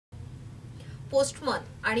Postman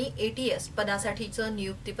आणि ATS पदासाठीचं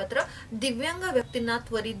नियुक्तीपत्र दिव्यांग व्यक्तींना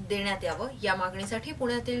त्वरित देण्यात यावं या मागणीसाठी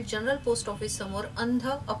पुण्यातील जनरल पोस्ट ऑफिस समोर अंध,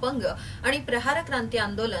 अपंग आणि प्रहार क्रांती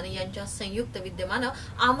आंदोलन यांच्या संयुक्त विद्यमानं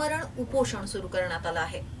आमरण उपोषण सुरू करण्यात आलं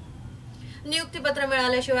आहे। नियुक्तीपत्र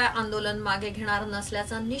मिळाल्याशिवाय आंदोलन मागे घेणार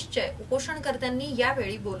नसल्याचा निश्चय उपोषणकर्त्यांनी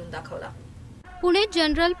यावेळी बोलून दाखवला। पुणे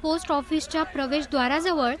जनरल पोस्ट ऑफिसच्या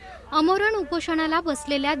प्रवेशद्वाराजवळ आमरण उपोषणाला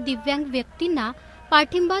बसलेल्या दिव्यांग व्यक्तींना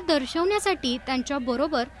पाठिंबा दर्शवण्यासाठी त्यांच्या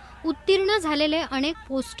बरोबर उत्तीर्ण झालेले अनेक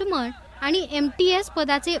पोस्टमन आणि एमटीएस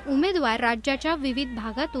पदाचे उमेदवार राज्याच्या विविध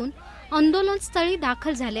भागातून आंदोलनस्थळी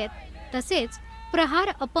दाखल झाले आहेत। तसेच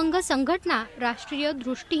प्रहार अपंग संघटना, राष्ट्रीय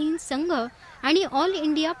दृष्टिहीन संघ आणि all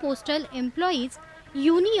India postal employees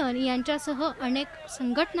union यांच्यासह अनेक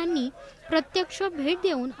संघटनांनी प्रत्यक्ष भेट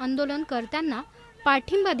देऊन आंदोलनकर्त्यांना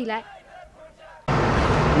पाठिंबा दिलाय।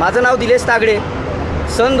 माझं नाव दिलेश तागडे।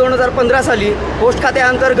 सन 2015 साली पोस्ट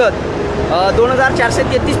खात्याअंतर्गत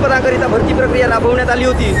 2433 पदांकरिता भरती प्रक्रिया राबवण्यात आली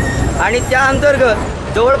होती आणि त्या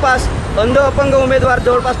अंतर्गत जवळपास अंध अपंग उमेदवार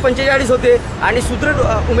जवळपास 45 होते आणि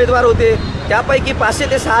सुदृढ उमेदवार होते। त्यापैकी 500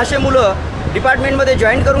 ते 600 मुलं डिपार्टमेंटमध्ये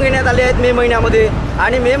जॉईन करून घेण्यात आले आहेत मे महिन्यामध्ये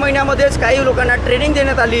आणि मे महिन्यामध्येच काही लोकांना ट्रेनिंग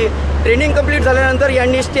देण्यात आली। ट्रेनिंग कंप्लीट झाल्यानंतर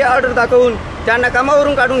यांनी स्टे ऑर्डर दाखवून त्यांना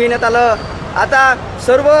कामावरून काढून घेण्यात आलं। आता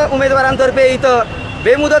सर्व उमेदवारांतर्फे इथं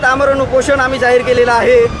बेमुदत आमरण उपोषण आम्ही जाहीर केलेलं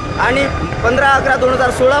आहे आणि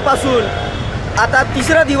 15/11/2016 पासून आता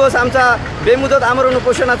तिसरा दिवस आमचा बेमुदत आमरण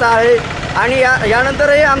उपोषणाचा आहे आणि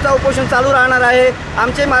यानंतरही आमचा उपोषण चालू राहणार आहे।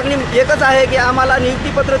 आमची मागणी एकच आहे की आम्हाला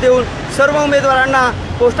नियुक्तीपत्र देऊन सर्व उमेदवारांना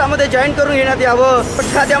पोस्टामध्ये जॉईन करून घेण्यात यावं।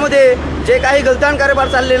 पोस्ट खात्यामध्ये जे काही गलतान कारभार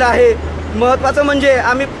चाललेला आहे, महत्त्वाचं म्हणजे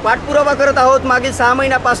आम्ही पाठपुरावा करत आहोत मागील 6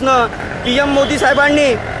 महिन्यापासनं की मोदी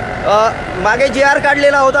साहेबांनी मागे GR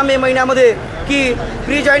काढलेला होता मे महिन्यामध्ये की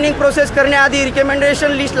प्री जॉईनिंग प्रोसेस करण्याआधी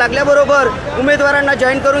रिकमेंडेशन लिस्ट लागल्याबरोबर उमेदवारांना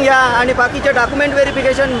जॉईन करून घ्या आणि बाकीचे डॉक्युमेंट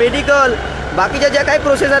व्हेरिफिकेशन, मेडिकल, बाकीच्या ज्या काही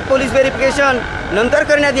प्रोसेस आहेत पोलीस व्हेरिफिकेशन नंतर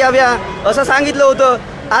करण्यात याव्या असं सांगितलं होतं।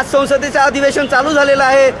 आज संसदेचं अधिवेशन चालू झालेलं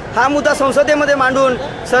आहे। हा मुद्दा संसदेमध्ये मांडून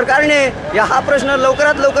सरकारने हा प्रश्न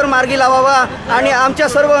लवकरात लवकर मार्गी लावावा आणि आमच्या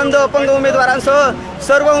सर्व अंध अपंग उमेदवारांसह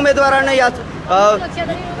सर्व उमेदवारांना यात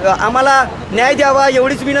आम्हाला न्याय द्यावा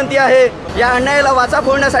एवढीच विनंती आहे। या अन्यायाला वाचा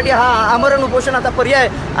फोडण्यासाठी हा आमरण उपोषणाचा पर्याय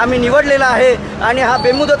आम्ही निवडलेला आहे आणि हा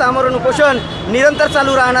बेमुदत आमरण उपोषण निरंतर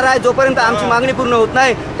चालू राहणार आहे। जोपर्यंत आमची मागणी पूर्ण होत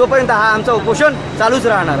नाही तोपर्यंत हा आमचा उपोषण चालूच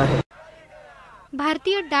राहणार आहे।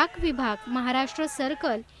 भारतीय डाक विभाग, महाराष्ट्र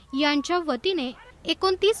सर्कल यांच्या वतीने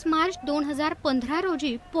 29 मार्च 2015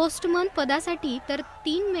 रोजी पोस्टमन पदासाठी तर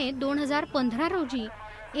 3 मे 2015 रोजी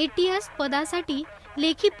एटीएस पदासाठी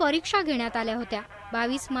लेखी परीक्षा घेण्यात आल्या होत्या।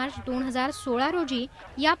 22 मार्च 2016 रोजी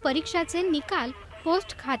या परीक्षाचे निकाल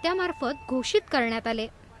पोस्ट खात्यामार्फत घोषित करण्यात आले।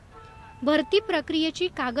 भरती प्रक्रियेची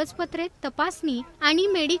कागदपत्रे, तपासणी आणि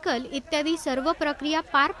मेडिकल इत्यादी सर्व प्रक्रिया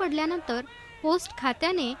पार पडल्यानंतर पोस्ट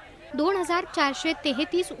खात्याने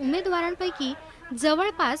 2433 उमेदवारांपैकी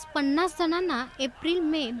जवळपास 50 जणांना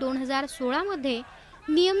एप्रिल-मे 2016 मध्ये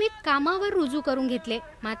नियमित कामावर रुजू करून घेतले।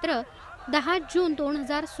 मात्र 10 जून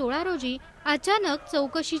 2016 रोजी अचानक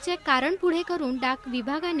चौकशीचे कारण पुढे करून डाक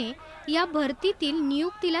विभागाने या भरतीतील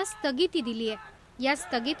नियुक्तीला स्थगिती दिली आहे। या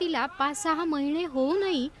स्थगितीला 5-6 महिने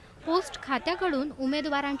होऊनही पोस्ट खात्याकडून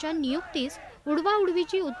उमेदवारांच्या नियुक्तीस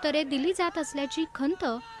उडवाउडवीची उत्तरे दिली जात असल्याची खंत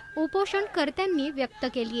उपोषणकर्त्यांनी व्यक्त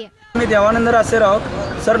केली आहे। मी देवानंद रासेराव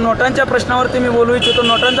सर, नोटांच्या प्रश्नावरती मी बोलू इच्छितो।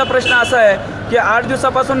 नोटांचा प्रश्न असा आहे की 8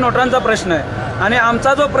 दिवसापासून नोटांचा प्रश्न आहे आणि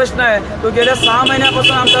आमचा जो प्रश्न आहे तो गेल्या 6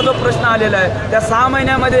 महिन्यापासून आमचा जो प्रश्न आलेला आहे त्या 6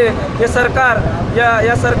 महिन्यामध्ये हे सरकार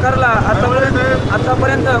या सरकारला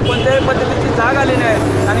आतापर्यंत कोणत्याही पद्धतीची जाग आली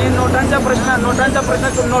नाही आणि नोटांचा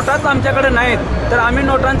प्रश्न नोटाच आमच्याकडे नाहीत तर आम्ही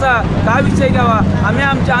नोटांचा का विषय घ्यावा? आम्ही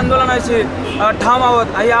आमच्या आंदोलनाशी ठाम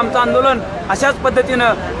आहोत आणि आमचं आंदोलन अशाच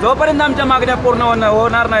पद्धतीनं जोपर्यंत आमच्या मागण्या पूर्ण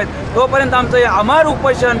होणार नाहीत तोपर्यंत आमचं हे अमर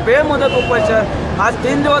उपोषण, बेमुदत उपोषण आज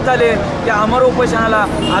 3 दिवस झाले। त्या अमर उपोषणाला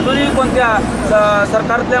अजूनही कोणत्या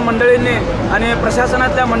सरकारतल्या मंडळींनी आणि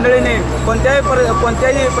प्रशासनातल्या मंडळींनी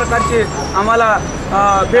कोणत्याही प्रकारची आम्हाला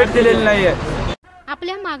भेट दिलेली नाही आहे।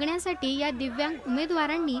 आपल्या मागण्यासाठी या दिव्यांग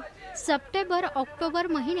उमेदवारांनी सप्टेंबर-ऑक्टोबर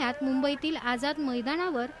महिन्यात मुंबईतील आझाद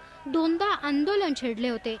मैदानावर 2दा आंदोलन छेडले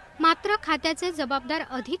होते। मात्र खात्याचे जबाबदार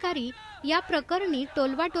अधिकारी या प्रकरणी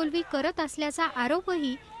टोलवाटोलवी करत असल्याचा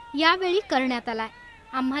आरोपही यावेळी करण्यात आलाय।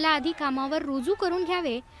 आम्हाला आधी कामावर रुजू करून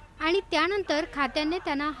घ्यावे आणि त्यानंतर खात्याने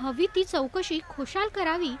त्यांना हवी ती चौकशी खुशाल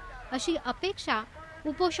करावी अशी अपेक्षा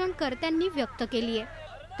उपोषणकर्त्यांनी व्यक्त केली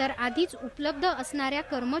आहे। तर आधीच उपलब्ध असणाऱ्या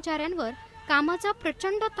कर्मचाऱ्यांवर कामाचा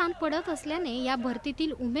प्रचंड ताण पडत असल्याने या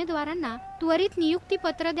भरतीतील उमेदवारांना त्वरित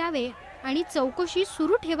नियुक्तीपत्र द्यावे आणि चौकशी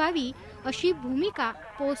सुरू ठेवावी अशी भूमिका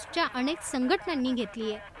पोस्टच्या अनेक संघटनांनी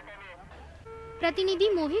घेतली आहे। प्रतिनिधी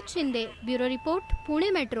Mohit Shinde, bureau report, Pune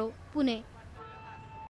metro, Pune.